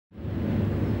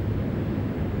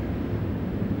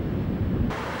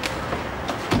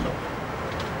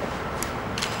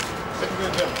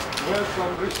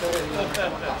Welcome Bruxelles.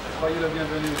 Soyez le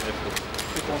bienvenu.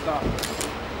 Je suis content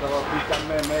d'avoir pu quand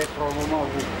même être au moment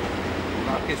où vous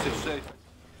marquez ce seuil.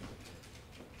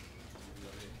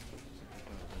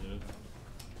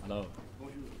 Hello.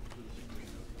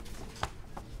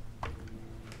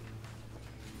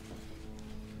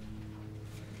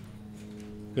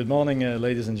 Good morning,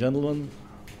 ladies and gentlemen.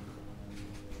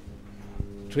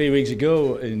 3 weeks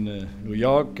ago in New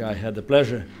York, I had the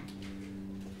pleasure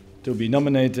to be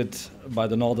nominated by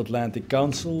the North Atlantic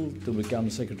Council to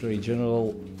become Secretary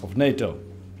General of NATO.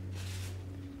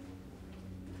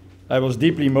 I was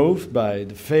deeply moved by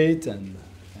the faith and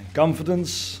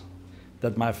confidence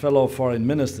that my fellow foreign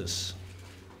ministers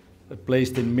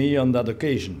placed in me on that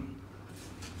occasion,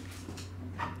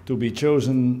 to be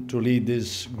chosen to lead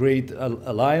this great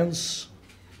alliance,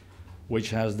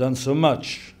 which has done so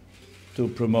much to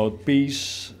promote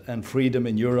peace and freedom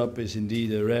in Europe, is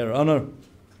indeed a rare honor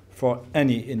for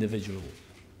any individual.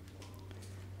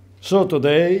 So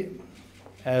today,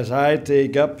 as I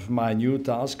take up my new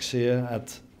tasks here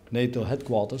at NATO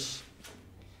headquarters,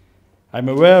 I'm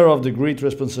aware of the great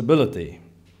responsibility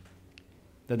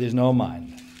that is now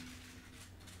mine,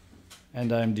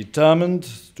 and I'm determined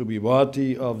to be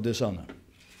worthy of this honor.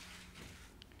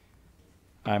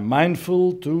 I'm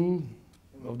mindful, too,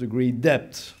 of the great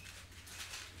debt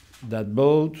that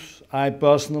both I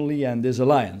personally and this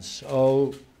alliance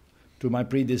owe to my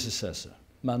predecessor,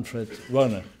 Manfred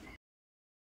Werner.